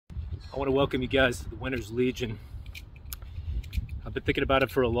I want to welcome you guys to the Winners Legion. I've been thinking about it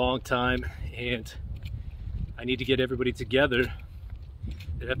for a long time, and I need to get everybody together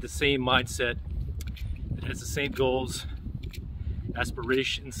that have the same mindset, that has the same goals,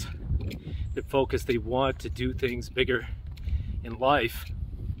 aspirations, that focus. They want to do things bigger in life.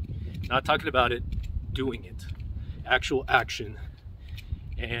 Not talking about it, doing it. Actual action.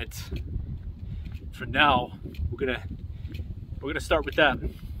 And for now, we're gonna start with that.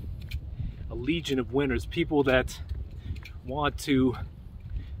 A legion of winners, people that want to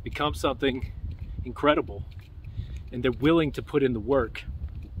become something incredible, and they're willing to put in the work.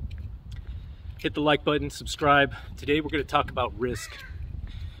 Hit the like button, subscribe. Today we're going to talk about risk.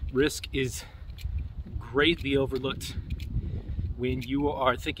 Risk is greatly overlooked when you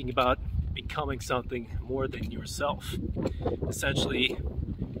are thinking about becoming something more than yourself. Essentially,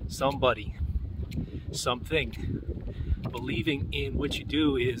 somebody, something. Believing in what you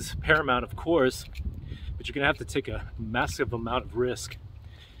do is paramount, of course, but you're going to have to take a massive amount of risk.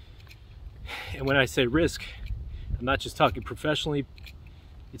 And when I say risk, I'm not just talking professionally,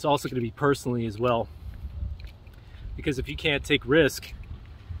 it's also going to be personally as well. Because if you can't take risk,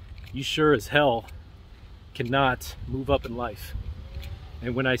 you sure as hell cannot move up in life.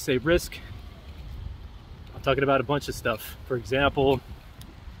 And when I say risk, I'm talking about a bunch of stuff. For example,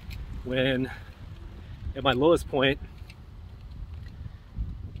 when at my lowest point,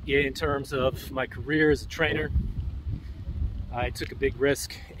 in terms of my career as a trainer, I took a big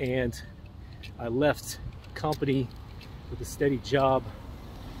risk and I left a company with a steady job,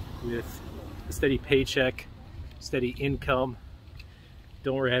 with a steady paycheck, steady income.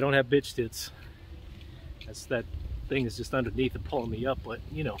 Don't worry, I don't have bitch tits. That thing is just underneath and pulling me up, but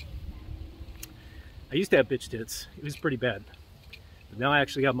you know. I used to have bitch tits. It was pretty bad. But now I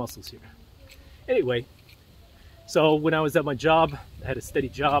actually got muscles here. Anyway, so when I was at my job, I had a steady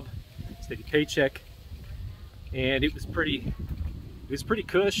job, steady paycheck, and it was pretty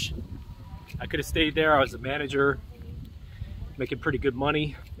cush. I could have stayed there. I was a manager, making pretty good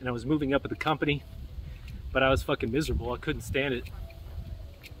money, and I was moving up at the company, but I was fucking miserable. I couldn't stand it.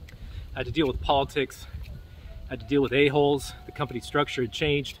 I had to deal with politics. I had to deal with a-holes. The company structure had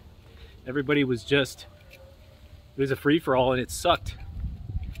changed. Everybody was just, it was a free-for-all, and it sucked.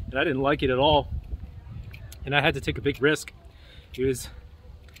 And I didn't like it at all. And I had to take a big risk. It was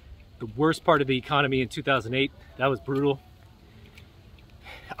the worst part of the economy in 2008. That was brutal.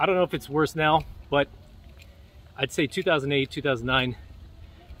 I don't know if it's worse now, but I'd say 2008, 2009,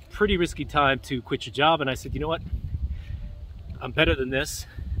 pretty risky time to quit your job. And I said, you know what? I'm better than this.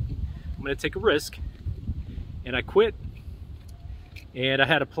 I'm gonna take a risk. And I quit. And I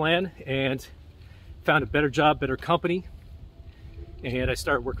had a plan and found a better job, better company. And I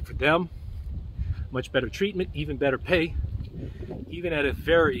started working for them. Much better treatment, even better pay, even at a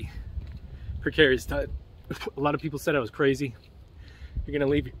very precarious time. A lot of people said I was crazy. You're gonna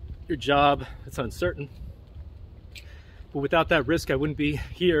leave your job, it's uncertain. But without that risk, I wouldn't be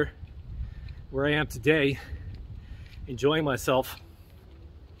here where I am today, enjoying myself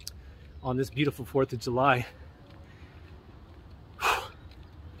on this beautiful 4th of July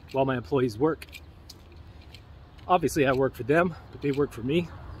while my employees work. Obviously I work for them, but they work for me.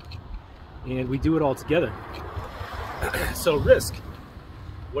 And we do it all together. So risk.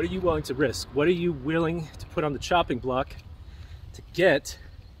 What are you willing to risk? What are you willing to put on the chopping block to get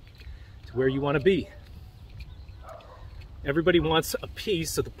to where you want to be? Everybody wants a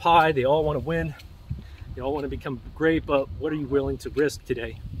piece of the pie. They all want to win. They all want to become great, but what are you willing to risk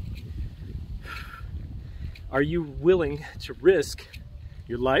today? Are you willing to risk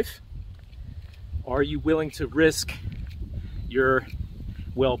your life? Are you willing to risk your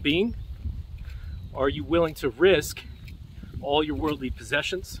well-being? Are you willing to risk all your worldly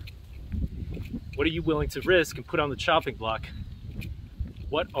possessions? What are you willing to risk and put on the chopping block?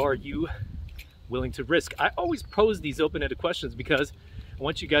 What are you willing to risk? I always pose these open-ended questions because I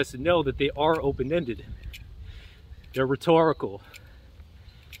want you guys to know that they are open-ended. They're rhetorical.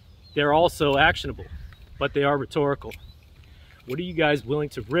 They're also actionable, but they are rhetorical. What are you guys willing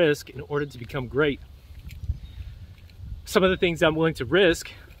to risk in order to become great? Some of the things I'm willing to risk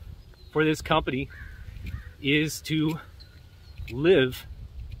for this company is to live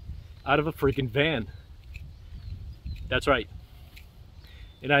out of a freaking van. That's right.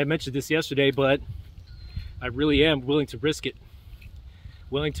 And I mentioned this yesterday, but I really am willing to risk it.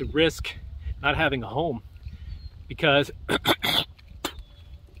 Willing to risk not having a home because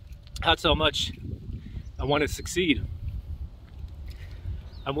that's how much I want to succeed.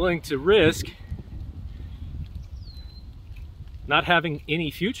 I'm willing to risk not having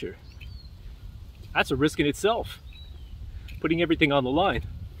any future. That's a risk in itself. Putting everything on the line.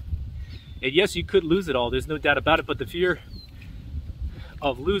 And yes, you could lose it all, there's no doubt about it, but the fear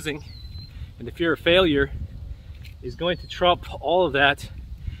of losing and the fear of failure is going to trump all of that,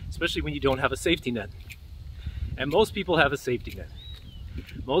 especially when you don't have a safety net. And most people have a safety net.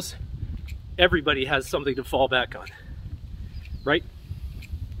 Everybody has something to fall back on, right?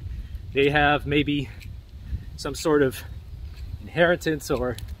 They have maybe some sort of inheritance,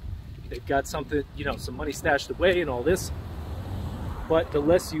 or they've got something, you know, some money stashed away and all this. But the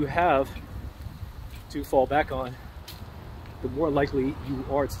less you have to fall back on, the more likely you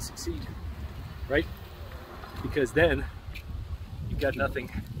are to succeed, right? Because then you've got nothing,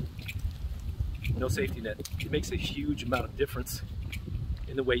 no safety net. It makes a huge amount of difference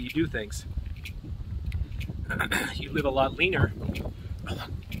in the way you do things. You live a lot leaner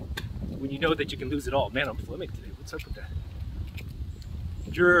when you know that you can lose it all. Man, I'm phlegmic today. What's up with that?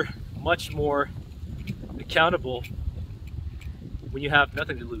 You're much more accountable when you have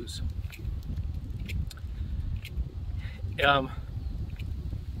nothing to lose.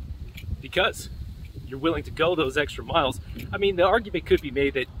 Because you're willing to go those extra miles. I mean, the argument could be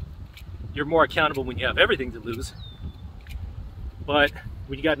made that you're more accountable when you have everything to lose. But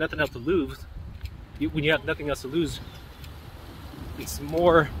when you got nothing else to lose, when you have nothing else to lose, it's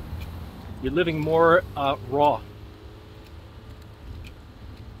more, you're living more raw.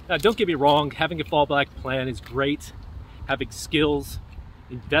 Now, don't get me wrong, having a fallback plan is great. Having skills,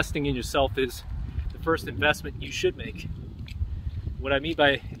 investing in yourself is the first investment you should make. What I mean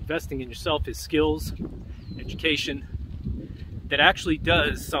by investing in yourself is skills, education that actually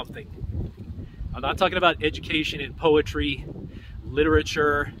does something. I'm not talking about education in poetry,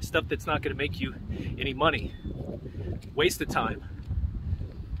 literature, stuff that's not going to make you any money. Waste of time.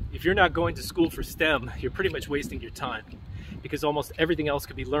 If you're not going to school for STEM, you're pretty much wasting your time, because almost everything else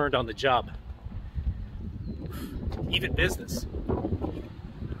can be learned on the job. Even business.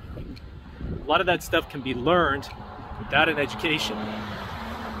 A lot of that stuff can be learned without an education,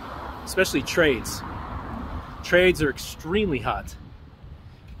 especially trades. Trades are extremely hot.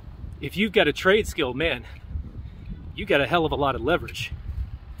 If you've got a trade skill, man, you got a hell of a lot of leverage,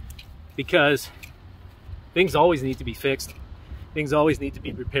 because things always need to be fixed. Things always need to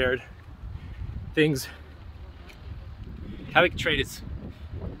be repaired. Having a trade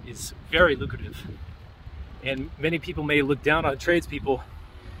is very lucrative. And many people may look down on tradespeople,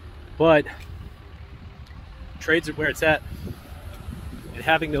 but trades are where it's at. And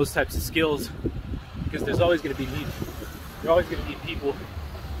having those types of skills, because there's always going to be need. You're always going to need people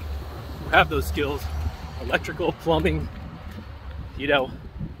who have those skills. Electrical, plumbing, you know,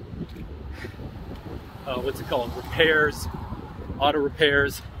 what's it called? Repairs, auto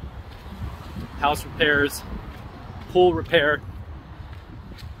repairs, house repairs, pool repair.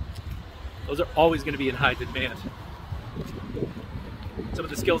 Those are always going to be in high demand. Some of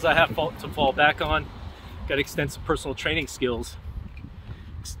the skills I have to fall back on, got extensive personal training skills,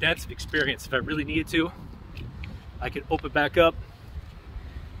 extensive experience. If I really needed to, I could open back up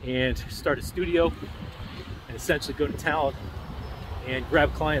and start a studio and essentially go to town and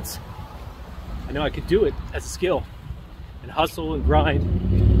grab clients. I know I could do it as a skill and hustle and grind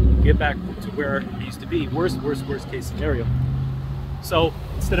and get back to where it used to be. Worst case scenario. So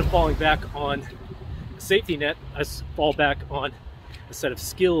instead of falling back on a safety net, I fall back on a set of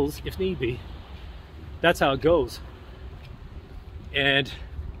skills if need be. That's how it goes. And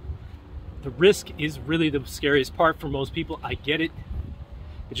the risk is really the scariest part for most people. I get it,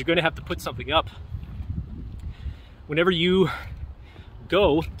 but you're going to have to put something up. Whenever you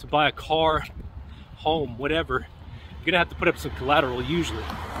go to buy a car, home, whatever, you're going to have to put up some collateral usually.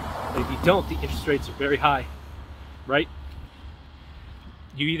 And if you don't, the interest rates are very high, right?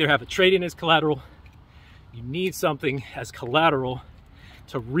 You either have a trade-in as collateral, you need something as collateral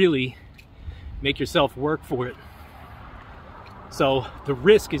to really make yourself work for it. So the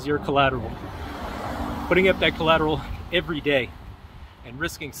risk is your collateral. Putting up that collateral every day and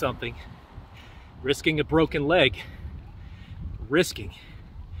risking something, risking a broken leg, risking.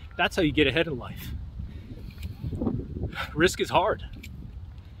 That's how you get ahead in life. Risk is hard.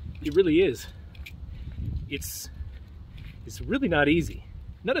 It really is. It's really not easy.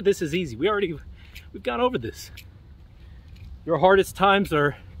 None of this is easy. We've gone over this. Your hardest times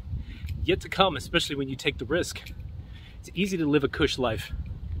are yet to come, especially when you take the risk. It's easy to live a cush life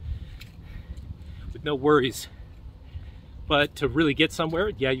with no worries. But to really get somewhere,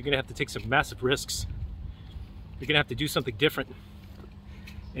 yeah, you're gonna have to take some massive risks. You're gonna have to do something different.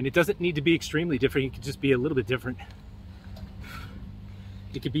 And it doesn't need to be extremely different. It could just be a little bit different.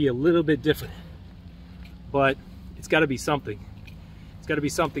 It could be a little bit different, but it's gotta be something. It's gotta be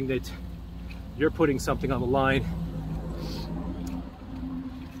something that you're putting something on the line.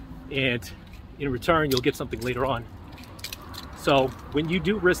 and in return you'll get something later on. So when you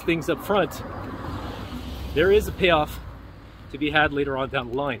do risk things up front, there is a payoff to be had later on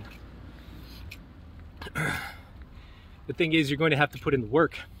down the line. The thing is, you're going to have to put in the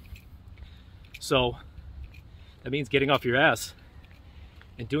work. So that means getting off your ass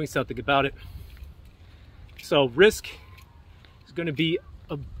and doing something about it. So risk is going to be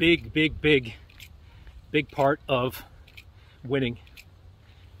a big part of winning.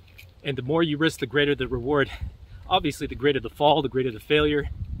 And the more you risk, the greater the reward. Obviously, the greater the fall, the greater the failure,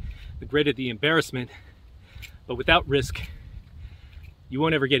 the greater the embarrassment. But without risk, you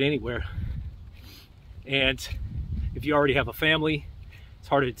won't ever get anywhere. And if you already have a family, it's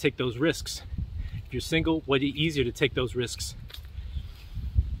harder to take those risks. If you're single, well, it's easier to take those risks.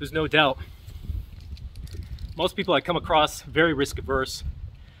 There's no doubt. Most people I come across very risk averse,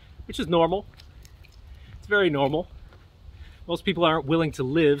 which is normal. It's very normal. Most people aren't willing to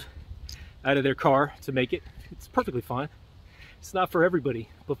live out of their car to make it. It's perfectly fine. It's not for everybody,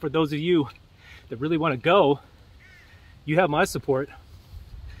 but for those of you that really want to go, you have my support.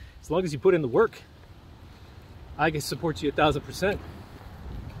 As long as you put in the work, I can support you 1,000%.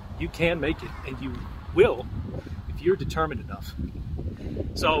 You can make it, and you will if you're determined enough.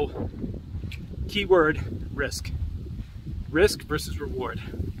 So, keyword, risk. Risk versus reward.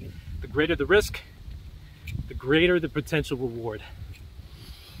 The greater the risk, the greater the potential reward.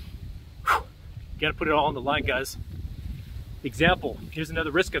 Whew. You gotta put it all on the line, guys. Example, here's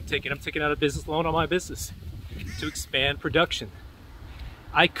another risk I've taken. I'm taking out a business loan on my business to expand production.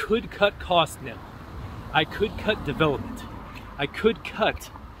 I could cut costs now. I could cut development. I could cut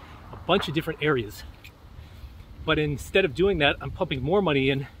a bunch of different areas. But instead of doing that, I'm pumping more money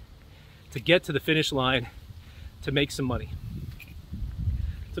in to get to the finish line to make some money.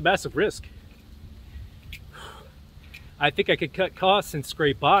 It's a massive risk. I think I could cut costs and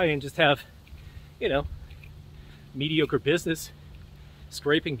scrape by and just have, you know, mediocre business,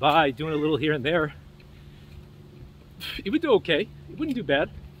 scraping by, doing a little here and there. It would do okay. It wouldn't do bad.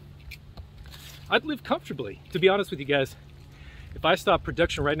 I'd live comfortably, to be honest with you guys. If I stopped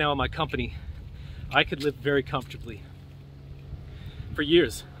production right now in my company, I could live very comfortably. For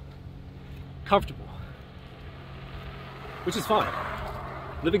years. Comfortable. Which is fine.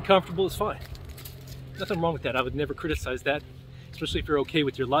 Living comfortable is fine. Nothing wrong with that. I would never criticize that, especially if you're okay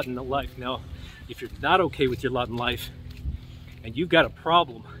with your lot in life. Now, if you're not okay with your lot in life, and you've got a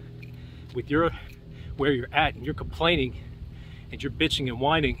problem with where you're at, and you're complaining, and you're bitching and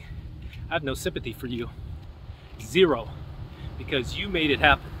whining, I have no sympathy for you. Zero. Because you made it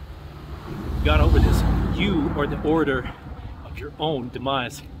happen. You got over this. You are the orator of your own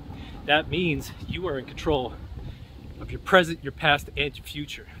demise. That means you are in control of your present, your past, and your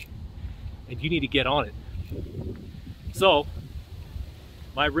future. And you need to get on it. So,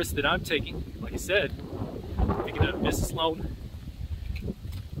 my risk that I'm taking, like I said, taking out a business loan,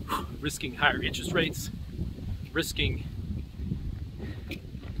 risking higher interest rates, risking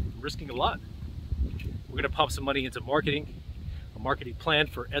a lot. We're going to pump some money into marketing, a marketing plan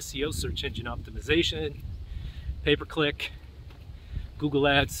for SEO, search engine optimization, pay-per-click, Google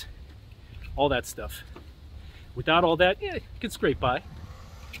ads, all that stuff. Without all that, yeah, could scrape by.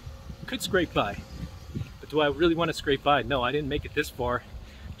 Could scrape by. But do I really want to scrape by? No, I didn't make it this far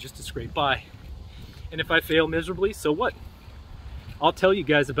just to scrape by. And if I fail miserably, so what? I'll tell you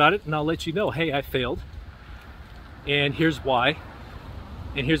guys about it and I'll let you know, hey, I failed. And here's why.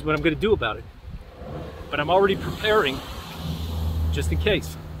 And here's what I'm going to do about it. But I'm already preparing just in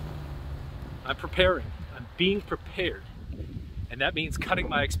case. I'm preparing. I'm being prepared. And that means cutting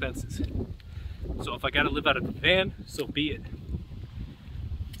my expenses. So if I got to live out of the van, so be it.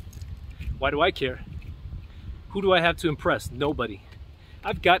 Why do I care? Who do I have to impress? Nobody.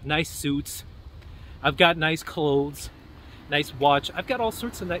 I've got nice suits. I've got nice clothes, nice watch. I've got all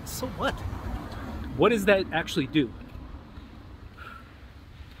sorts of nice, so what? What does that actually do?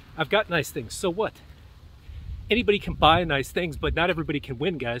 I've got nice things, so what? Anybody can buy nice things, but not everybody can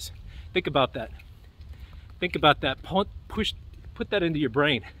win, guys. Think about that. Think about that. Put that into your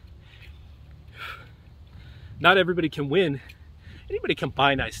brain. Not everybody can win. Anybody can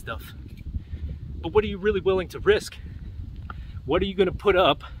buy nice stuff. But what are you really willing to risk? What are you going to put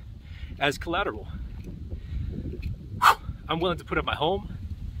up as collateral? I'm willing to put up my home,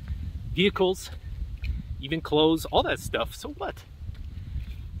 vehicles, even clothes, all that stuff. So what?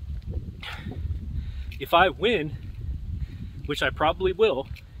 If I win, which I probably will,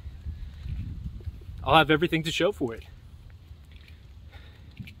 I'll have everything to show for it.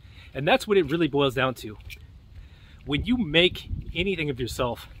 And that's what it really boils down to. When you make anything of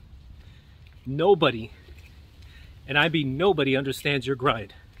yourself, nobody, and I mean nobody, understands your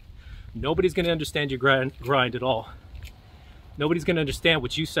grind. Nobody's going to understand your grind at all. Nobody's going to understand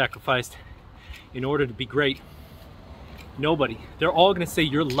what you sacrificed in order to be great. Nobody. They're all going to say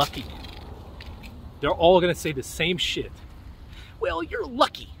you're lucky. They're all going to say the same shit. Well, you're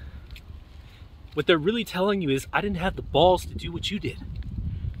lucky. What they're really telling you is, I didn't have the balls to do what you did.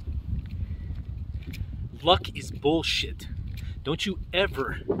 Luck is bullshit. Don't you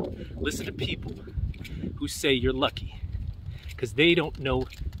ever listen to people who say you're lucky, because they don't know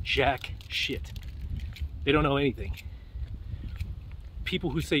jack shit. They don't know anything.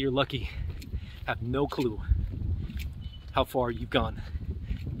 People who say you're lucky have no clue how far you've gone,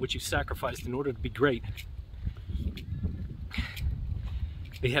 what you sacrificed in order to be great.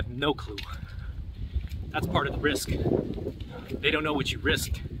 They have no clue. That's part of the risk. They don't know what you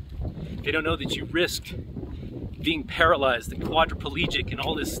risked. They don't know that you risked being paralyzed and quadriplegic and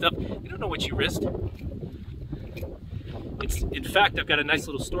all this stuff. They don't know what you risked. In fact, I've got a nice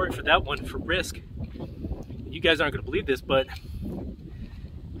little story for that one, for risk. You guys aren't going to believe this, but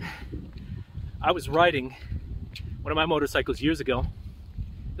I was riding one of my motorcycles years ago.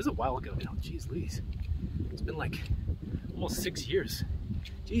 This is a while ago now. Jeez Louise. It's been like almost 6 years.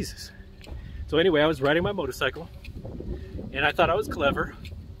 Jesus. So anyway, I was riding my motorcycle and I thought I was clever,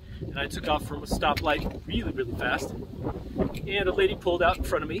 and I took off from a stoplight really, really fast, and a lady pulled out in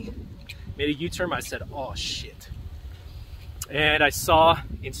front of me, made a U-turn. I said, oh shit. And I saw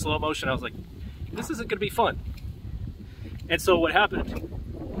in slow motion, I was like, this isn't gonna be fun. And so what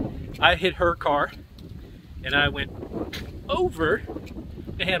happened, I hit her car and I went over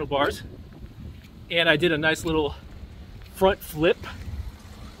the handlebars and I did a nice little front flip,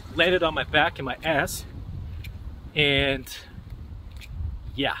 landed on my back and my ass, and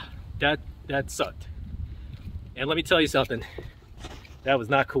yeah, that sucked. And let me tell you something, that was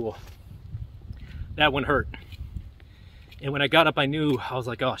not cool. That one hurt. And when I got up, I knew, I was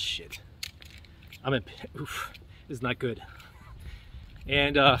like, oh shit, oof, this is not good.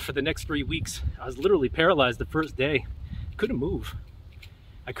 And for the next 3 weeks, I was literally paralyzed the first day. Couldn't move.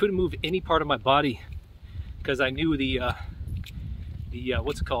 I couldn't move any part of my body because I knew the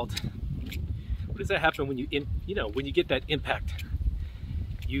what's it called? What does that happen when when you get that impact?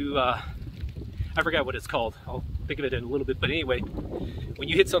 I forgot what it's called. I'll think of it in a little bit. But anyway, when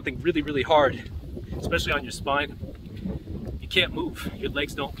you hit something really, really hard, especially on your spine, you can't move. Your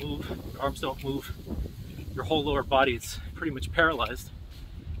legs don't move, your arms don't move. Your whole lower body, it's pretty much paralyzed.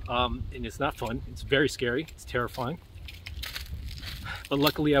 And it's not fun. It's very scary. It's terrifying. But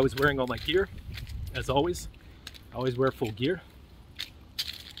luckily I was wearing all my gear, as always. I always wear full gear.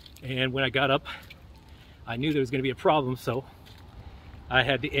 And when I got up, I knew there was going to be a problem, so I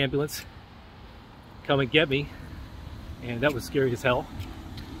had the ambulance come and get me, and that was scary as hell.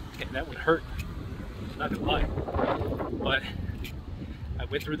 And that would hurt, I'm not gonna lie. But I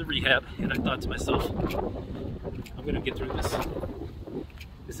went through the rehab and I thought to myself, I'm gonna get through this.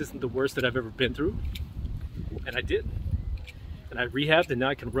 This isn't the worst that I've ever been through. And I did. And I rehabbed, and now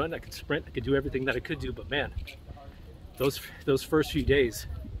I can run, I can sprint, I can do everything that I could do. But man, those first few days,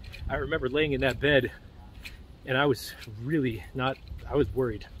 I remember laying in that bed and I was really I was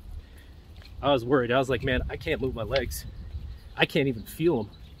worried. I was worried. I was like, man, I can't move my legs. I can't even feel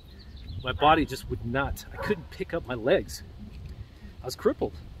them. My body just would not. I couldn't pick up my legs. I was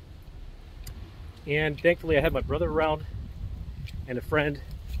crippled. And thankfully I had my brother around and a friend.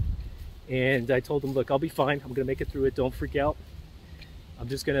 And I told him, look, I'll be fine. I'm gonna make it through it. Don't freak out. I'm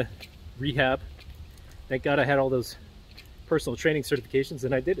just gonna rehab. Thank God I had all those personal training certifications,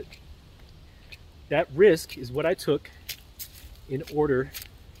 and I did it. That risk is what I took in order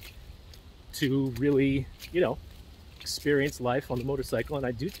to really, experience life on the motorcycle. And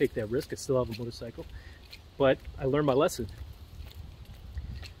I do take that risk. I still have a motorcycle, but I learned my lesson.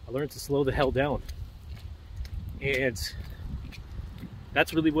 I learned to slow the hell down. And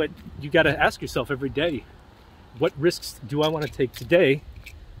that's really what you got to ask yourself every day. What risks do I want to take today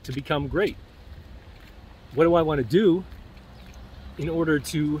to become great? What do I want to do in order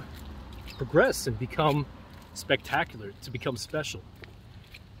to progress and become spectacular, to become special?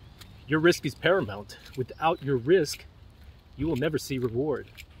 Your risk is paramount. Without your risk, you will never see reward.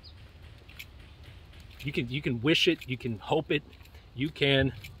 You can wish it, you can hope it, you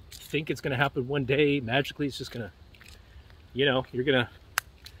can think it's going to happen one day. Magically, it's just going to,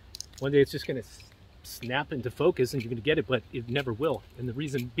 one day it's just going to snap into focus and you're going to get it, but it never will. And the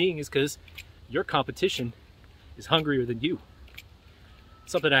reason being is because your competition is hungrier than you.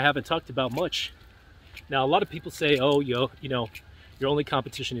 Something I haven't talked about much. Now, a lot of people say, oh, your only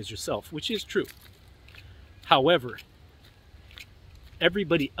competition is yourself, which is true. However,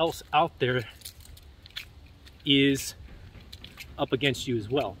 everybody else out there is up against you as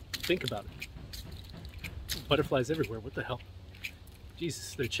well. think about it. Butterflies everywhere. What the hell?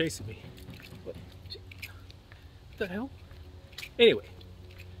 Jesus, they're chasing me. What the hell? Anyway,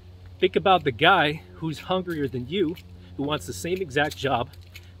 think about the guy who's hungrier than you, who wants the same exact job,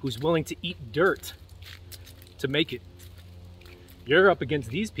 who's willing to eat dirt to make it. You're up against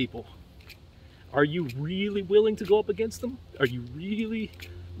these people. Are you really willing to go up against them? Are you really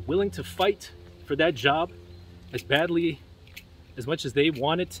willing to fight for that job as badly, as much as they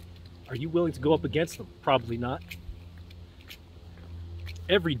want it? Are you willing to go up against them? Probably not.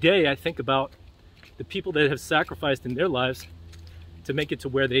 Every day I think about the people that have sacrificed in their lives to make it to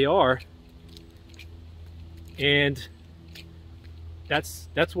where they are, and that's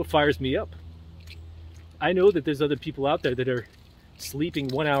what fires me up. I know that there's other people out there that are sleeping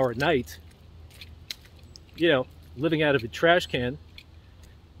 1 hour a night, you know, living out of a trash can,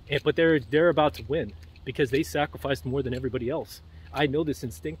 but they're about to win because they sacrificed more than everybody else. I know this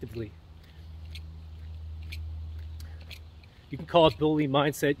instinctively. You can call it bullying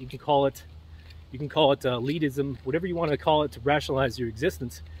mindset, you can call it elitism, whatever you want to call it to rationalize your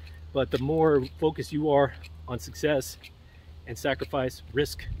existence. But the more focused you are on success and sacrifice,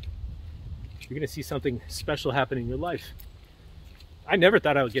 risk, you're going to see something special happen in your life. I never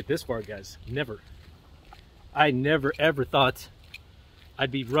thought I would get this far, guys. Never. I never ever thought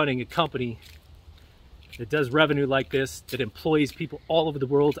I'd be running a company that does revenue like this, that employs people all over the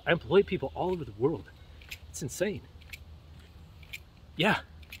world. I employ people all over the world. It's insane. Yeah,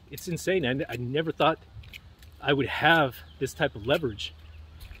 it's insane. I never thought I would have this type of leverage.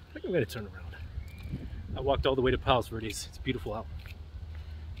 I think I'm going to turn around. I walked all the way to Palos Verdes. It's beautiful out.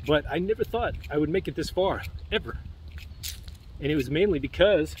 But I never thought I would make it this far, ever. And it was mainly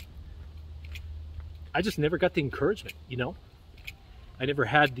because I just never got the encouragement, you know? I never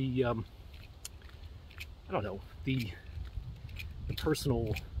had the, I don't know, the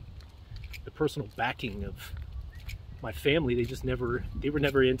personal backing of my family. They were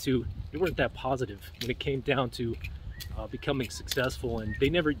never into, they weren't that positive when it came down to becoming successful, and they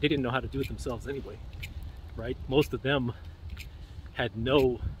didn't know how to do it themselves anyway, right? Most of them had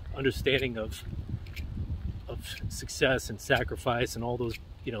no understanding of success and sacrifice and all those,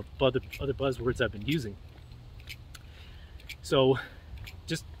 you know, other buzzwords I've been using. So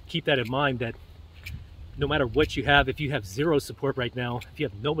just keep that in mind, that no matter what you have, if you have zero support right now, if you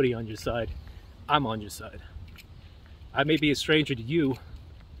have nobody on your side, I'm on your side. I may be a stranger to you,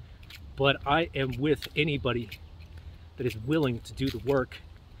 but I am with anybody that is willing to do the work,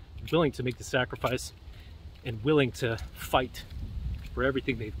 willing to make the sacrifice, and willing to fight for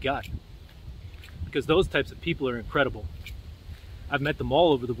everything they've got. Because those types of people are incredible. I've met them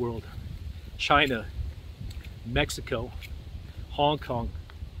all over the world. China, Mexico, Hong Kong,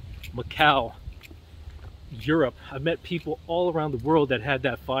 Macau, Europe. I've met people all around the world that had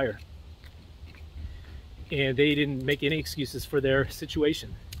that fire. And they didn't make any excuses for their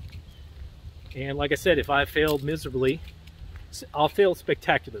situation. And like I said, if I failed miserably, I'll fail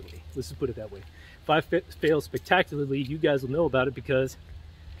spectacularly. Let's just put it that way. If I fail spectacularly, you guys will know about it, because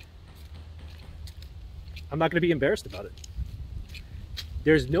I'm not going to be embarrassed about it.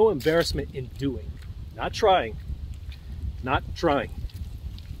 There's no embarrassment in doing. Not trying.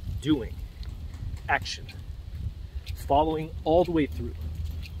 Doing. Action. Following all the way through.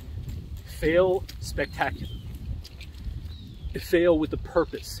 Fail spectacularly. Fail with a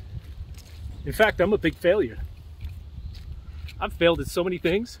purpose. In fact, I'm a big failure. I've failed at so many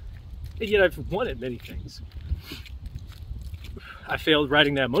things, and yet I've won at many things. I failed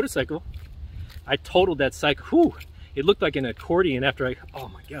riding that motorcycle. I totaled that cycle. Whew, it looked like an accordion after oh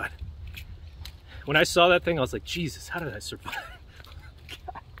my God. When I saw that thing, I was like, Jesus, how did I survive?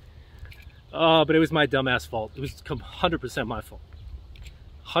 But it was my dumbass fault. It was 100% my fault.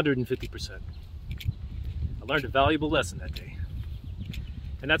 150%. I learned a valuable lesson that day.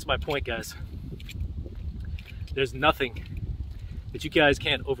 And that's my point, guys. There's nothing that you guys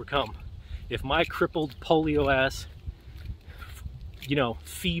can't overcome. If my crippled polio ass, you know,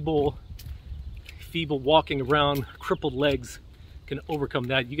 feeble walking around, crippled legs can overcome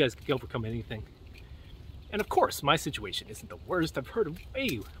that, you guys can overcome anything. And of course, my situation isn't the worst. I've heard of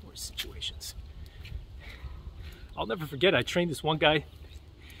way worse situations. I'll never forget, I trained this one guy,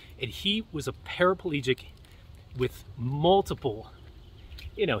 and he was a paraplegic with multiple,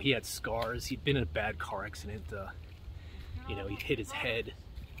 you know, he had scars, he'd been in a bad car accident, you know, he hit his head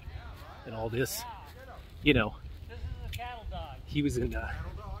and all this, you know. This is a cattle dog. He was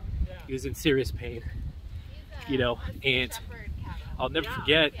in serious pain, you know, and I'll never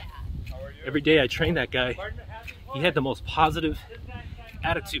forget, every day I trained that guy, he had the most positive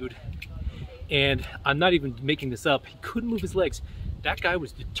attitude, and I'm not even making this up, he couldn't move his legs. That guy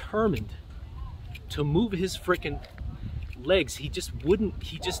was determined to move his freaking legs. He just wouldn't,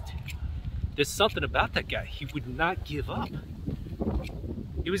 there's something about that guy. He would not give up.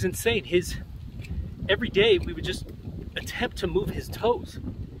 It was insane. Every day we would just attempt to move his toes.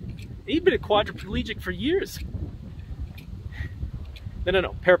 He'd been a quadriplegic for years.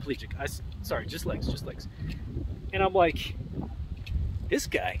 No, paraplegic. Sorry, just legs. And I'm like, this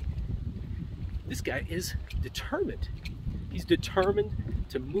guy is determined. He's determined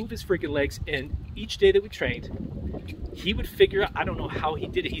to move his freaking legs, and each day that we trained, he would figure out, I don't know how he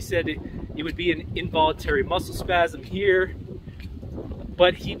did it. He said it would be an involuntary muscle spasm here,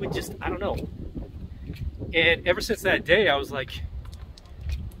 but he would just, I don't know. And ever since that day, I was like,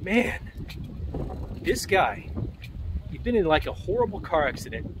 man, this guy, he'd been in like a horrible car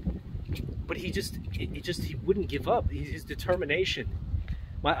accident, but he wouldn't give up. His determination.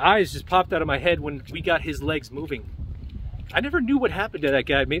 My eyes just popped out of my head when we got his legs moving. I never knew what happened to that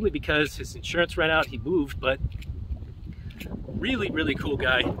guy, mainly because his insurance ran out, he moved, but really, really cool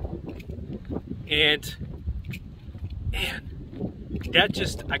guy. And man, that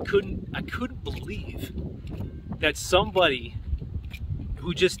just, I couldn't believe that somebody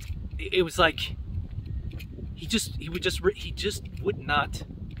who just, it was like, he just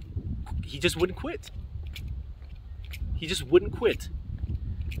wouldn't quit. He just wouldn't quit.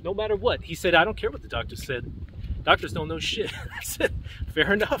 No matter what. He said, I don't care what the doctor said. Doctors don't know shit. I said,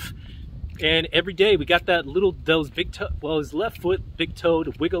 fair enough. And every day we got those big toe, well, his left foot, big toe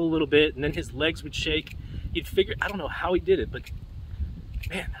to wiggle a little bit, and then his legs would shake. You'd figure, I don't know how he did it, but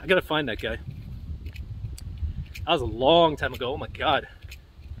man, I gotta find that guy. That was a long time ago. Oh my God.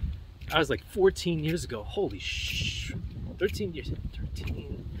 I was like 14 years ago. Holy sh! 13 years.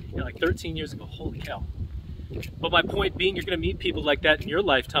 13. Yeah, like 13 years ago. Holy cow. But my point being, you're going to meet people like that in your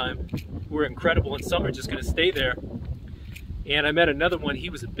lifetime who are incredible, and some are just going to stay there. And I met another one. He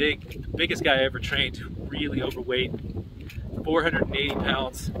was the biggest guy I ever trained, really overweight, 480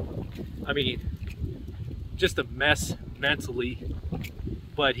 pounds. I mean, just a mess mentally,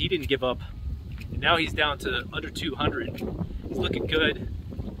 but he didn't give up. And now he's down to under 200. He's looking good.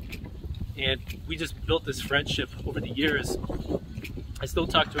 And we just built this friendship over the years. I still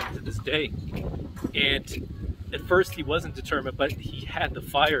talk to him to this day. And at first he wasn't determined, but he had the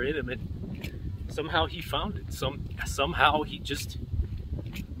fire in him, and somehow he found it. Somehow he just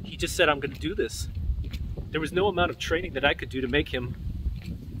said, I'm going to do this. There was no amount of training that I could do to make him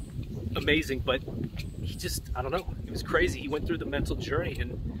amazing, but he just, I don't know, it was crazy. He went through the mental journey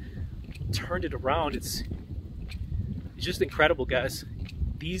and turned it around. It's just incredible, guys.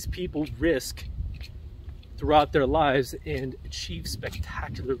 These people risk throughout their lives and achieve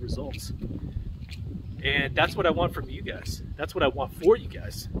spectacular results. And that's what I want from you guys. That's what I want for you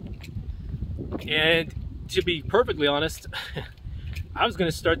guys. And to be perfectly honest, I was going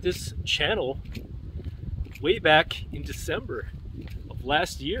to start this channel way back in December of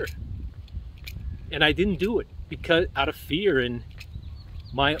last year. And I didn't do it because out of fear and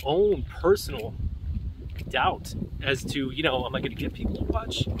my own personal doubt as to, you know, am I going to get people to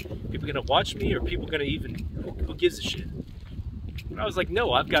watch? People going to watch me, or people going to even, who gives a shit? But I was like,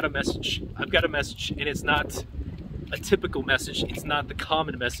 no, I've got a message. I've got a message, and it's not a typical message. It's not the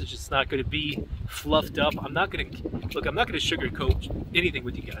common message. It's not going to be fluffed up. I'm not going to, look, I'm not going to sugarcoat anything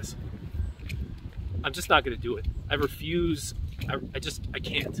with you guys. I'm just not going to do it. I refuse. I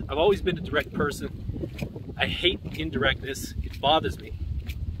can't. I've always been a direct person. I hate indirectness. It bothers me.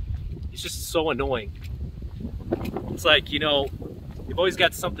 It's just so annoying. It's like, you know, you've always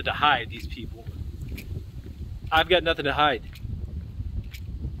got something to hide, these people. I've got nothing to hide.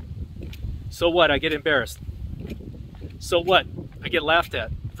 So what? I get embarrassed. So what? I get laughed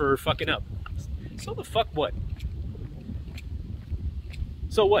at for fucking up. So the fuck what?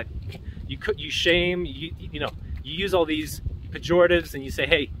 So what? You shame, you know, you use all these pejoratives and you say,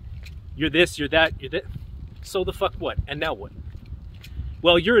 hey, you're this, you're that, you're that. So the fuck what? And now what?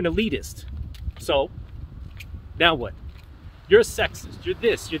 Well, you're an elitist. So now what? You're a sexist. You're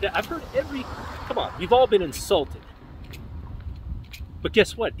this, you're that. I've heard come on, we've all been insulted. But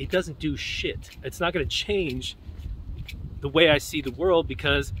guess what? It doesn't do shit. It's not going to change the way I see the world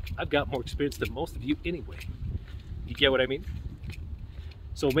because I've got more experience than most of you anyway. You get what I mean?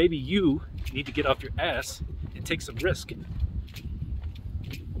 So maybe you need to get off your ass and take some risk.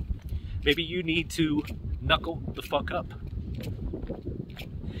 Maybe you need to knuckle the fuck up.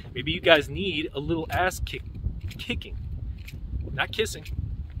 Maybe you guys need a little ass kicking. Not kissing,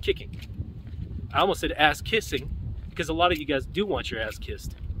 kicking. I almost said ass kissing because a lot of you guys do want your ass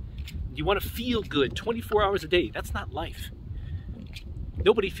kissed. You want to feel good 24 hours a day. That's not life.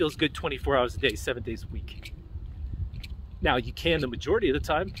 Nobody feels good 24 hours a day, 7 days a week. Now, you can the majority of the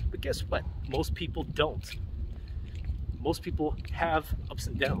time, but guess what? Most people don't. Most people have ups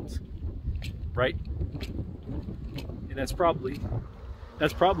and downs, right? And that's probably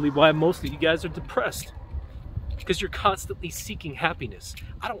why most of you guys are depressed, because you're constantly seeking happiness.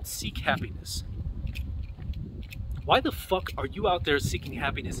 I don't seek happiness. Why the fuck are you out there seeking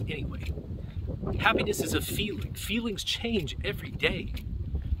happiness anyway? Happiness is a feeling. Feelings change every day.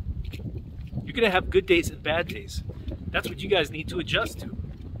 You're gonna have good days and bad days. That's what you guys need to adjust to.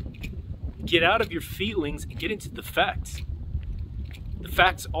 Get out of your feelings and get into the facts. The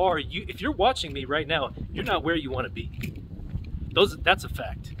facts are, if you're watching me right now, you're not where you want to be. That's a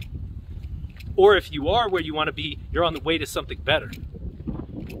fact. Or if you are where you want to be, you're on the way to something better.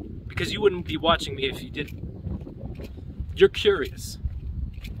 Because you wouldn't be watching me if you didn't. You're curious.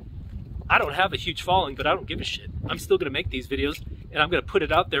 I don't have a huge following, but I don't give a shit. I'm still going to make these videos, and I'm going to put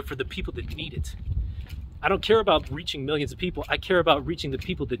it out there for the people that need it. I don't care about reaching millions of people. I care about reaching the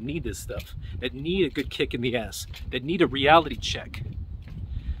people that need this stuff, that need a good kick in the ass, that need a reality check.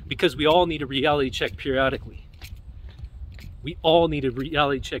 Because we all need a reality check periodically. We all need a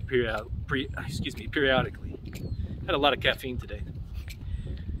reality check periodically. Had a lot of caffeine today.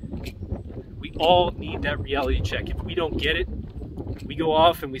 We all need that reality check. If we don't get it, we go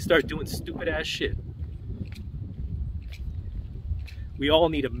off and we start doing stupid ass shit. We all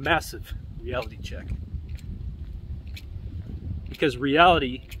need a massive reality check. Because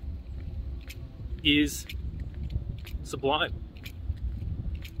reality is sublime.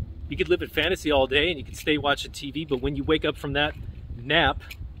 You could live in fantasy all day and you could stay watching TV, but when you wake up from that nap,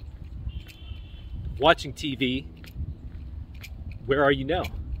 watching TV, where are you now?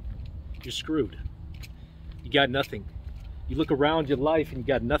 You're screwed. You got nothing. You look around your life and you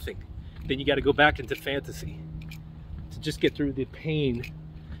got nothing. Then you got to go back into fantasy to just get through the pain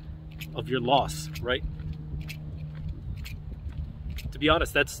of your loss, right? To be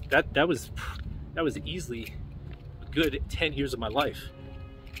honest, that was easily a good 10 years of my life.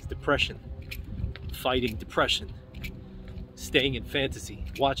 It's depression, fighting depression, staying in fantasy,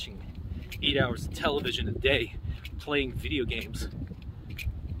 watching 8 hours of television a day, playing video games.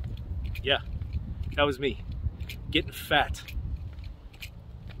 Yeah, that was me. Getting fat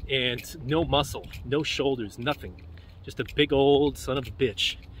and no muscle, no shoulders, nothing. Just a big old son of a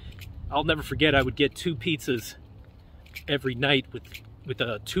bitch. I'll never forget, I would get 2 pizzas every night with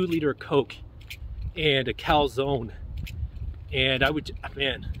a 2-liter Coke and a calzone. And I would,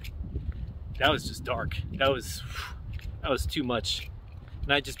 man, that was just dark. That was too much.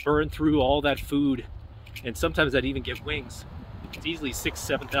 And I just burned through all that food. And sometimes I'd even get wings. It's easily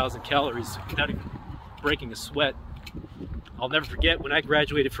 6,000-7,000 calories without even breaking a sweat. I'll never forget when I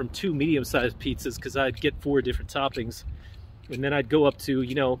graduated from 2 medium-sized pizzas, because I'd get 4 different toppings, and then I'd go up to,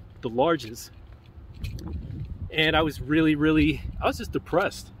 you know, the larges. And I was I was just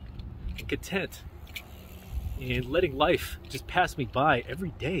depressed and content and letting life just pass me by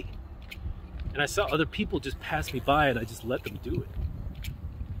every day. And I saw other people just pass me by and I just let them do it.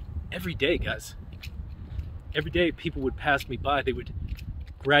 Every day, guys. Every day people would pass me by. They would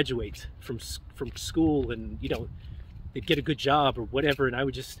graduate from school and, you know, they'd get a good job or whatever, and I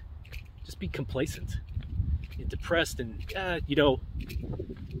would just be complacent and depressed, and you know,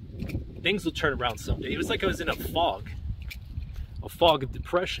 things will turn around someday. It was like I was in a fog of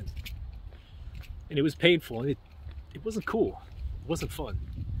depression, and it was painful, and it wasn't cool. It wasn't fun.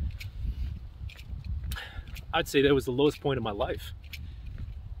 I'd say that was the lowest point of my life,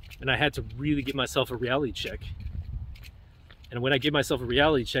 and I had to really give myself a reality check. And when I gave myself a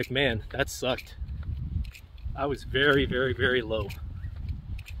reality check, man, that sucked. I was very, very, very low.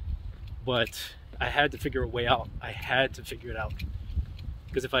 But I had to figure a way out. I had to figure it out.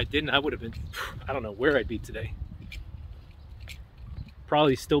 Because if I didn't, I would have been, I don't know where I'd be today.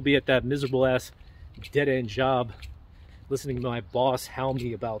 Probably still be at that miserable ass dead-end job, listening to my boss hound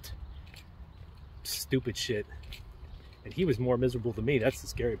me about stupid shit. And he was more miserable than me. That's the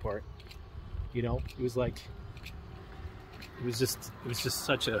scary part. You know, it was like, it was just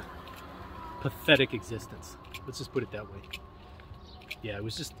such a pathetic existence. Let's just put it that way. Yeah, it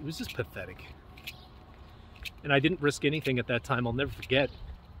was just pathetic. And I didn't risk anything at that time. I'll never forget.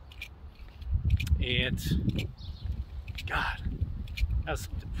 And God, that was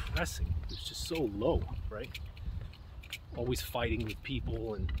depressing. It was just so low, right? Always fighting with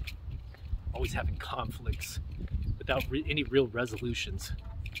people and always having conflicts without any real resolutions.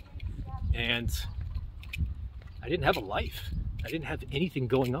 And I didn't have a life. I didn't have anything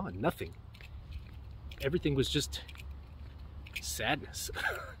going on, nothing. Everything was just sadness.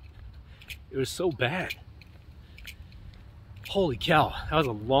 It was so bad. Holy cow, that was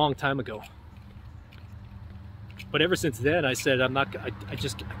a long time ago. But ever since then, I said, I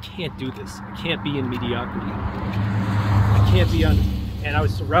can't do this. I can't be in mediocrity. I can't be on, and I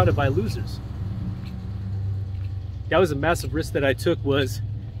was surrounded by losers. That was a massive risk that I took, was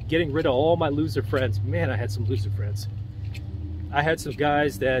getting rid of all my loser friends. Man, I had some loser friends. I had some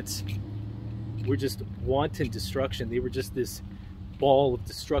guys that were just wanton destruction. They were just this ball of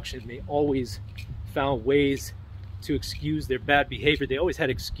destruction. They always found ways to excuse their bad behavior. They always had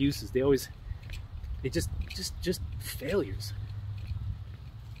excuses. They just failures.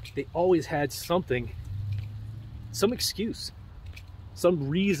 They always had something, some excuse, some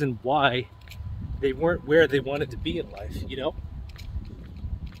reason why they weren't where they wanted to be in life, you know?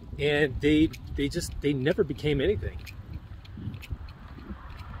 And they never became anything.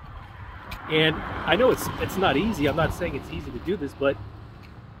 And I know it's not easy. I'm not saying it's easy to do this, but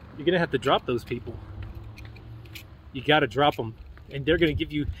you're gonna have to drop those people. You gotta drop them, and they're gonna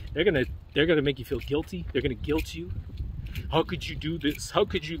give you, they're gonna make you feel guilty. They're gonna guilt you. How could you do this? How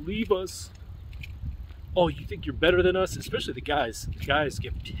could you leave us? Oh, you think you're better than us? Especially the guys. The guys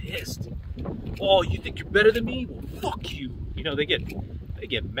get pissed. Oh, you think you're better than me? Well, fuck you. You know, they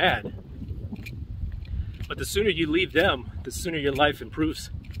get mad. But the sooner you leave them, the sooner your life improves.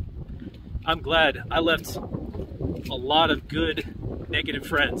 I'm glad I left a lot of good, negative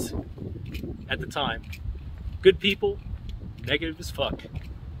friends at the time. Good people, negative as fuck.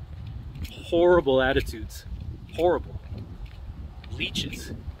 Horrible attitudes. Horrible.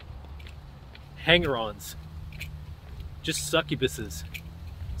 Leeches. Hanger-ons. Just succubuses.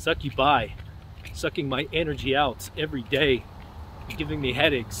 Succubi. Sucking my energy out every day. Giving me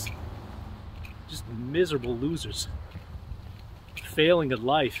headaches. Just miserable losers. Failing at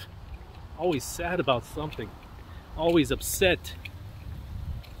life. Always sad about something. Always upset.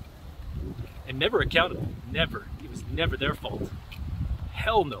 And never accountable. Never. It was never their fault.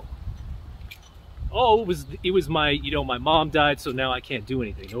 Hell no. Oh, it was my, you know, my mom died, so now I can't do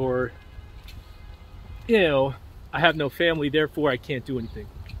anything. Or, you know, I have no family, therefore I can't do anything.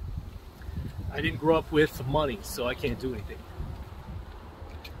 I didn't grow up with money, so I can't do anything.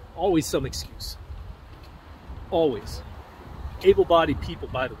 Always some excuse. Always. Able-bodied people,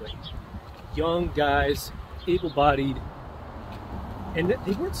 by the way. Young guys, able-bodied, and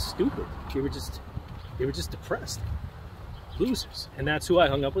they weren't stupid. They were just depressed. Losers. And that's who I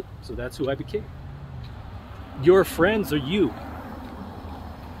hung up with, so that's who I became. Your friends are you.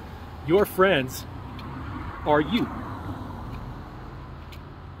 Your friends are you.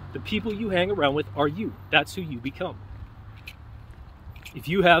 The people you hang around with are you. That's who you become. If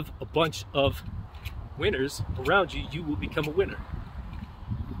you have a bunch of winners around you, you will become a winner.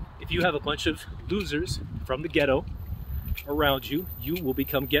 If you have a bunch of losers from the ghetto around you, you will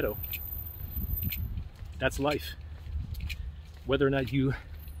become ghetto. That's life. Whether or not you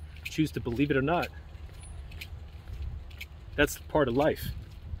choose to believe it or not, that's part of life.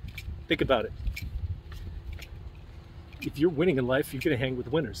 Think about it. If you're winning in life, you're going to hang with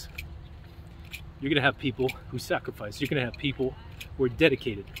winners. You're going to have people who sacrifice. You're going to have people who are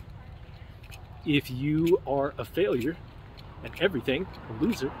dedicated. If you are a failure at everything, a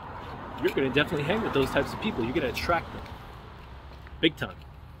loser, you're going to definitely hang with those types of people. You're going to attract them. Big time.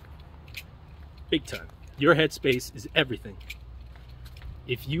 Big time. Your headspace is everything.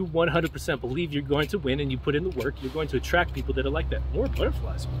 If you 100% believe you're going to win and you put in the work, you're going to attract people that are like that. More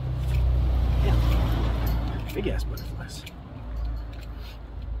butterflies. Yeah. Big ass butterflies.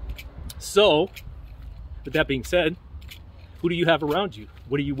 So, with that being said, who do you have around you?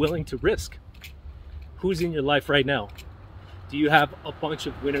 What are you willing to risk? Who's in your life right now? Do you have a bunch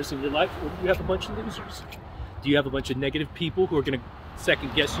of winners in your life, or do you have a bunch of losers? Do you have a bunch of negative people who are going to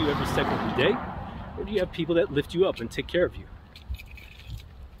second guess you every second of the day? Or do you have people that lift you up and take care of you?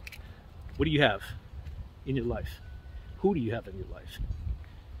 What do you have in your life? Who do you have in your life?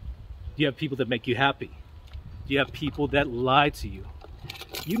 Do you have people that make you happy? Do you have people that lie to you?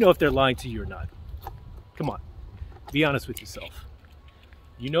 You know if they're lying to you or not. Come on, be honest with yourself.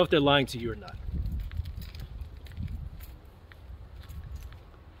 You know if they're lying to you or not.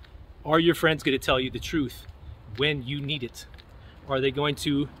 Are your friends going to tell you the truth when you need it? Or are they going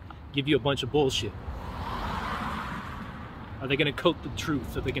to give you a bunch of bullshit? Are they going to coat the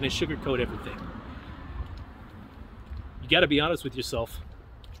truth? Are they going to sugarcoat everything? You got to be honest with yourself.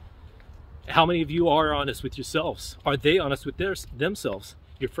 How many of you are honest with yourselves? Are they honest with themselves,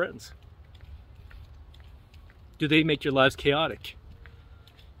 your friends? Do they make your lives chaotic?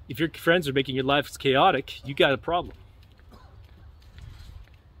 If your friends are making your lives chaotic, you got a problem.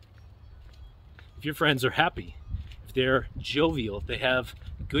 If your friends are happy, if they're jovial, if they have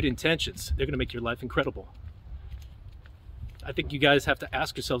good intentions, they're going to make your life incredible. I think you guys have to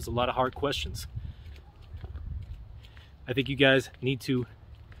ask yourselves a lot of hard questions. I think you guys need to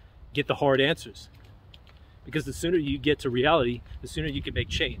get the hard answers, because the sooner you get to reality, the sooner you can make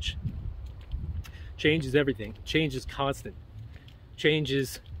change. Change is everything. Change is constant. Change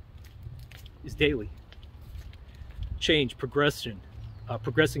is daily. Change, progression,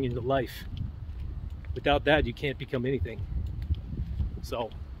 progressing into life. Without that, you can't become anything.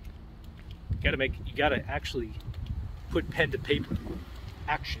 So you gotta actually put pen to paper.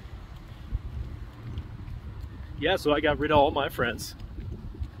 Action. Yeah, so I got rid of all my friends.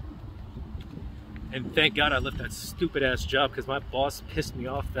 And thank God I left that stupid ass job, because my boss pissed me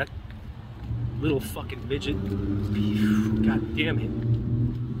off. That little fucking midget. God damn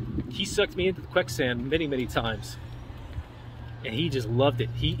him. He sucked me into the quicksand many, many times. And he just loved it.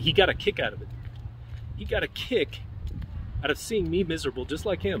 He got a kick out of it. He got a kick out of seeing me miserable just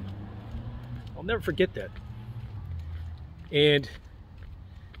like him. I'll never forget that. And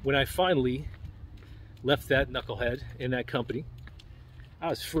when I finally left that knucklehead in that company, I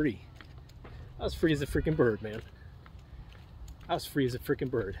was free. I was free as a freaking bird, man. I was free as a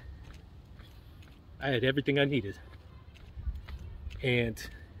freaking bird. I had everything I needed. And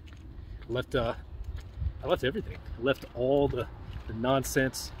I left everything. I left all the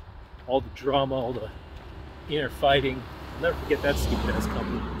nonsense, all the drama, all the inner fighting. I'll never forget that stupid ass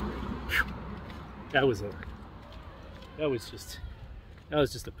company. Whew. That was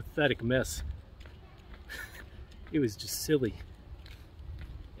just a pathetic mess. It was just silly.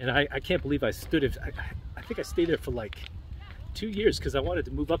 And I can't believe I stood it. I think I stayed there for like 2 years because I wanted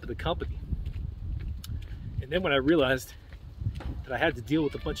to move up in the company. And then when I realized that I had to deal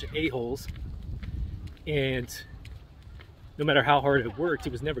with a bunch of a-holes, and no matter how hard it worked,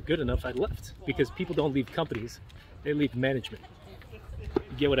 it was never good enough, I left. Because people don't leave companies, they leave management.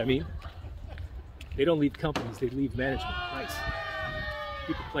 You get what I mean? They don't leave companies, they leave management. Nice.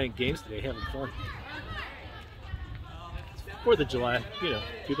 People playing games today, having fun. 4th of July, you know,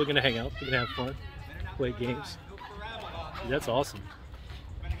 people are gonna hang out, they're gonna have fun, play games. Dude, that's awesome.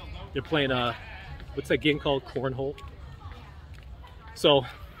 They're playing, what's that game called? Cornhole. So,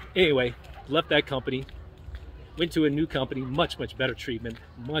 anyway, left that company, went to a new company, much, much better treatment,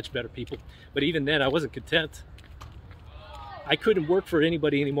 much better people. But even then, I wasn't content. I couldn't work for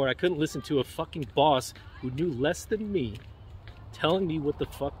anybody anymore. I couldn't listen to a fucking boss who knew less than me telling me what the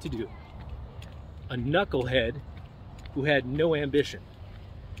fuck to do. A knucklehead who had no ambition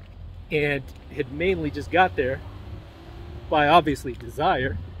and had mainly just got there by obviously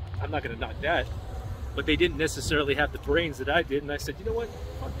desire. I'm not gonna knock that, but they didn't necessarily have the brains that I did. And I said, you know what,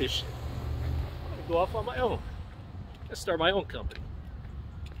 fuck this shit. I'm gonna go off on my own. Let's start my own company.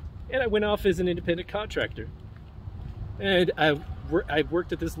 And I went off as an independent contractor. And I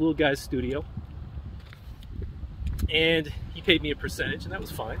worked at this little guy's studio, and he paid me a percentage, and that was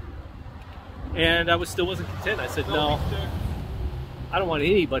fine. And I still wasn't content. I said, no, I don't want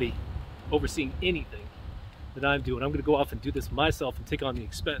anybody overseeing anything that I'm doing. I'm going to go off and do this myself and take on the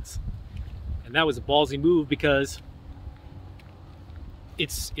expense. And that was a ballsy move, because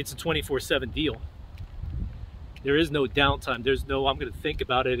it's a 24/7 deal. There is no downtime. There's no, I'm going to think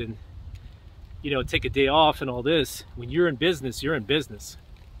about it and, you know, take a day off and all this. When you're in business, you're in business.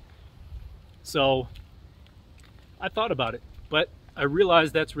 So I thought about it, but I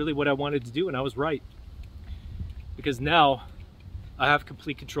realized that's really what I wanted to do, and I was right. Because now I have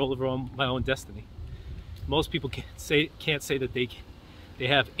complete control over my own destiny. Most people can't say that they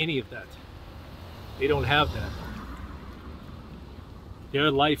have any of that. They don't have that.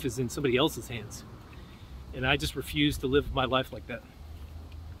 Their life is in somebody else's hands. And I just refuse to live my life like that.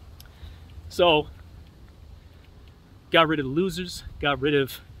 So, got rid of the losers, got rid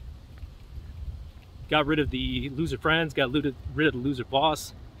of the loser friends, got rid of the loser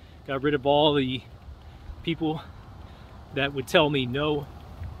boss, got rid of all the people that would tell me no.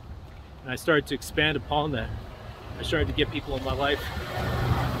 And I started to expand upon that. I started to get people in my life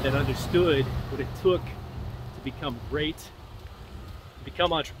that understood what it took to become great, to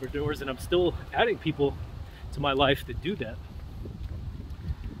become entrepreneurs, and I'm still adding people to my life that do that.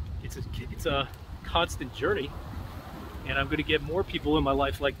 It's a constant journey, and I'm going to get more people in my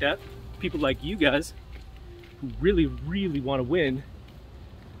life like that, people like you guys who really, really want to win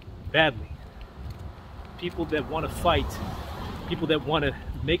badly, people that want to fight, people that want to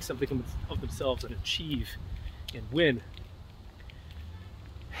make something of themselves and achieve and win.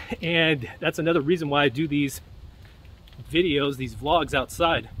 And that's another reason why I do these videos, these vlogs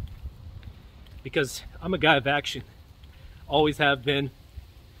outside, because I'm a guy of action. Always have been,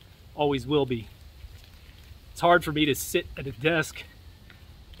 always will be. It's hard for me to sit at a desk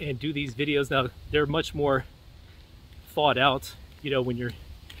and do these videos. Now, they're much more thought out, you know, when you're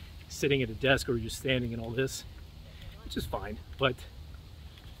sitting at a desk or you're standing and all this. which is fine, but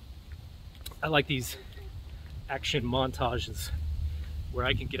I like these action montages where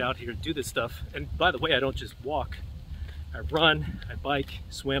I can get out here and do this stuff. And by the way, I don't just walk. I run, I bike,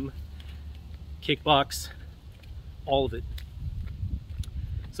 swim, kickbox, all of it.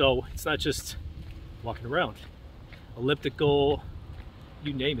 So it's not just walking around. Elliptical,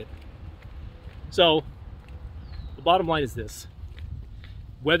 you name it. So the bottom line is this.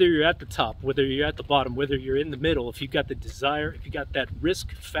 Whether you're at the top, whether you're at the bottom, whether you're in the middle, if you've got the desire, if you got that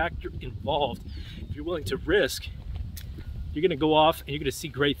risk factor involved, if you're willing to risk, you're gonna go off and you're gonna see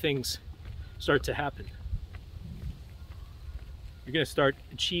great things start to happen. You're gonna start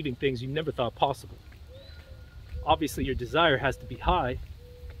achieving things you never thought possible. Obviously your desire has to be high,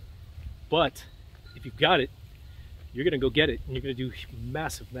 but if you've got it, you're gonna go get it and you're gonna do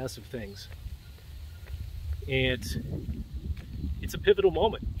massive, massive things. And it's a pivotal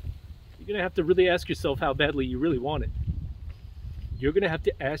moment. You're gonna have to really ask yourself how badly you really want it. You're gonna have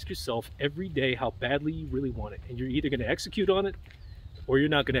to ask yourself every day how badly you really want it. And you're either gonna execute on it or you're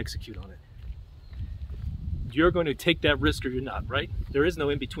not gonna execute on it. You're going to take that risk or you're not, right? There is no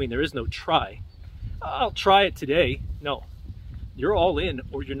in between, there is no try. I'll try it today. No, you're all in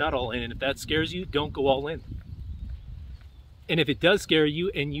or you're not all in. And if that scares you, don't go all in. And if it does scare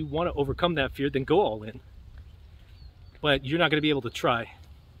you and you want to overcome that fear, then go all in. But you're not going to be able to try.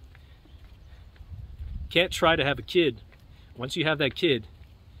 Can't try to have a kid. Once you have that kid,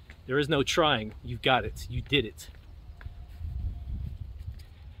 there is no trying. You've got it. You did it.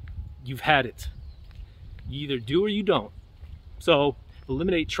 You've had it. You either do or you don't. So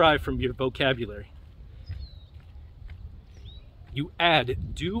eliminate try from your vocabulary. You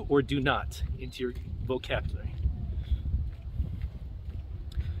add do or do not into your vocabulary.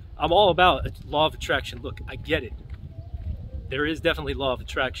 I'm all about law of attraction. Look, I get it. There is definitely law of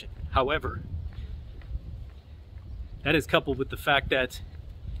attraction. However, that is coupled with the fact that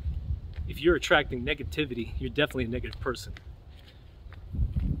if you're attracting negativity, you're definitely a negative person.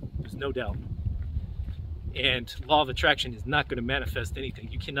 There's no doubt. And law of attraction is not going to manifest anything.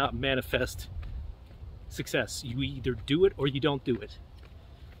 You cannot manifest success. You either do it or you don't do it.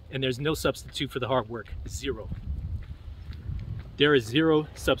 And there's no substitute for the hard work. Zero. There is zero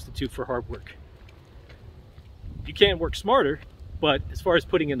substitute for hard work. You can work smarter, but as far as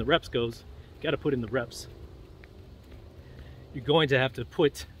putting in the reps goes, you got to put in the reps. You're going to have to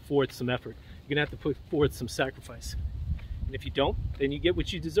put forth some effort. You're going to have to put forth some sacrifice. And if you don't, then you get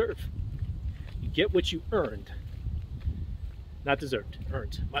what you deserve. You get what you earned. Not deserved,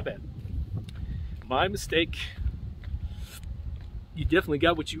 earned. My bad. My mistake. You definitely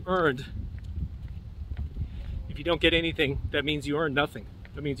got what you earned. If you don't get anything, that means you earned nothing.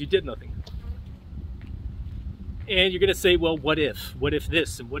 That means you did nothing. And you're going to say, well, what if? What if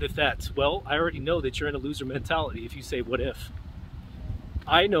this and what if that? Well, I already know that you're in a loser mentality if you say what if.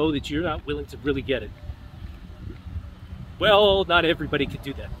 I know that you're not willing to really get it. Well, not everybody can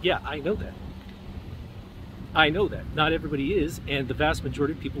do that. Yeah, I know that. I know that. Not everybody is, and the vast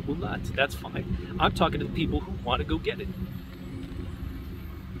majority of people will not. That's fine. I'm talking to the people who want to go get it.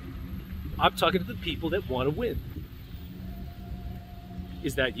 I'm talking to the people that want to win.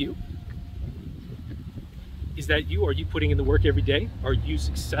 Is that you? Is that you? Are you putting in the work every day? Are you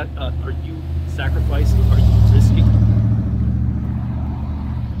sacrificing? Are you risking?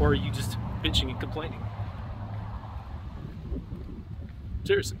 Or are you just bitching and complaining?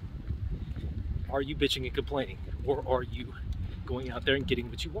 Seriously. Are you bitching and complaining? Or are you going out there and getting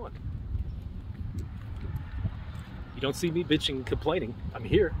what you want? You don't see me bitching and complaining. I'm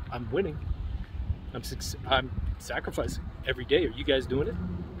here. I'm winning. I'm sacrificing every day. Are you guys doing it?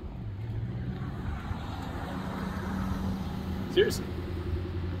 Seriously.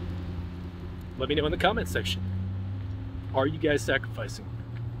 Let me know in the comments section. Are you guys sacrificing?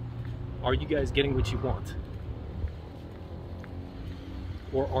 Are you guys getting what you want?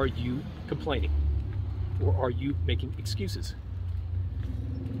 Or are you complaining? Or are you making excuses?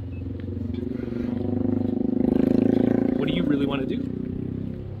 What do you really want to do?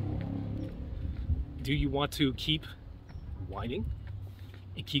 Do you want to keep whining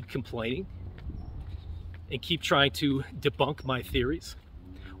and keep complaining and keep trying to debunk my theories?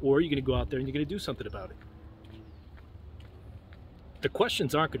 Or are you going to go out there and you're going to do something about it? The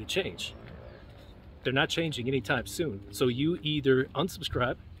questions aren't going to change. They're not changing anytime soon. So you either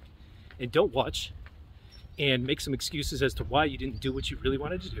unsubscribe and don't watch and make some excuses as to why you didn't do what you really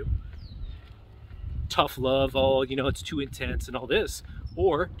wanted to do. Tough love, oh, you know, it's too intense and all this.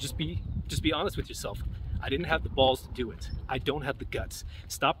 Or just be honest with yourself. I didn't have the balls to do it. I don't have the guts.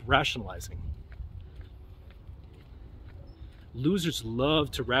 Stop rationalizing. Losers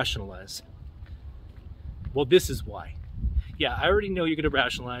love to rationalize. Well, this is why. Yeah, I already know you're going to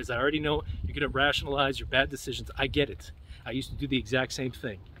rationalize. I already know you're going to rationalize your bad decisions. I get it. I used to do the exact same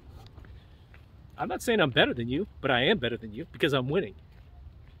thing. I'm not saying I'm better than you, but I am better than you because I'm winning.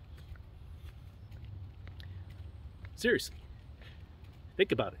 Seriously.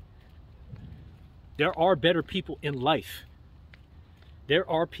 Think about it. There are better people in life. There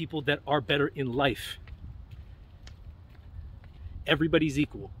are people that are better in life. Everybody's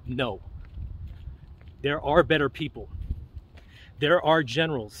equal. No. There are better people. There are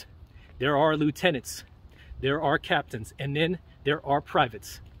generals. There are lieutenants. There are captains. And then there are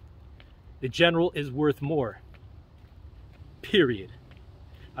privates. The general is worth more. Period.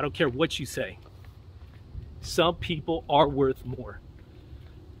 I don't care what you say. Some people are worth more.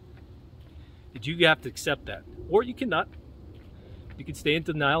 You have to accept that. Or you cannot. You can stay in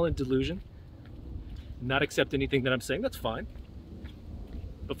denial and delusion. Not accept anything that I'm saying. That's fine.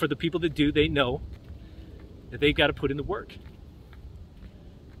 But for the people that do, they know that they've got to put in the work.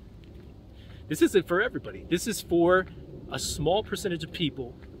 This isn't for everybody. This is for a small percentage of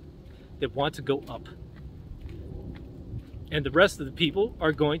people that want to go up. And the rest of the people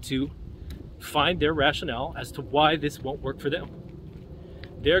are going to find their rationale as to why this won't work for them.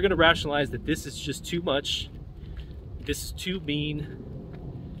 They're going to rationalize that this is just too much, this is too mean,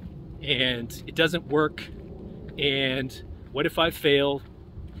 and it doesn't work, and what if I fail,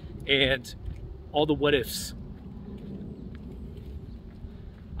 and all the what ifs.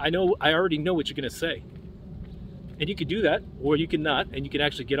 I already know what you're going to say. And you can do that, or you can not, and you can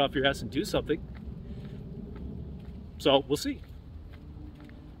actually get off your ass and do something. So we'll see.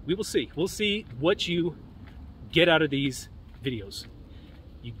 We will see. We'll see what you get out of these videos.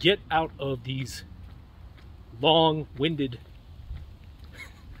 You get out of these long-winded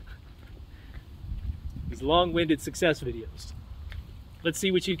success videos. Let's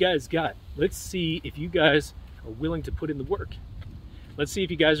see what you guys got. Let's see if you guys are willing to put in the work. Let's see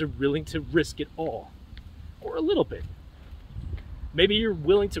if you guys are willing to risk it all, or a little bit. Maybe you're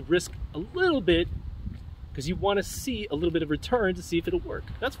willing to risk a little bit because you want to see a little bit of return to see if it'll work.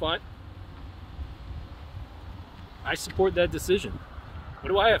 That's fine. I support that decision. What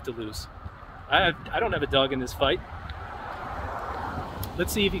do I have to lose? I don't have a dog in this fight.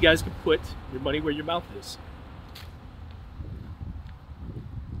 Let's see if you guys can put your money where your mouth is.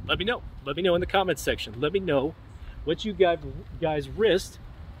 Let me know. Let me know in the comments section. Let me know what you guys risked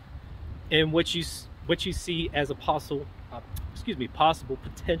and what you see as a possible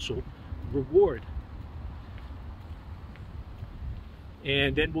potential reward.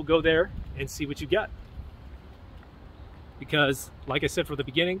 And then we'll go there and see what you got. Because, like I said from the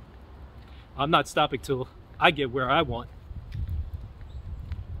beginning, I'm not stopping till I get where I want.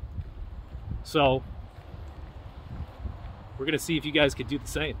 So, we're going to see if you guys can do the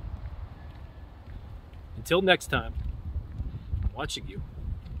same. Until next time, I'm watching you.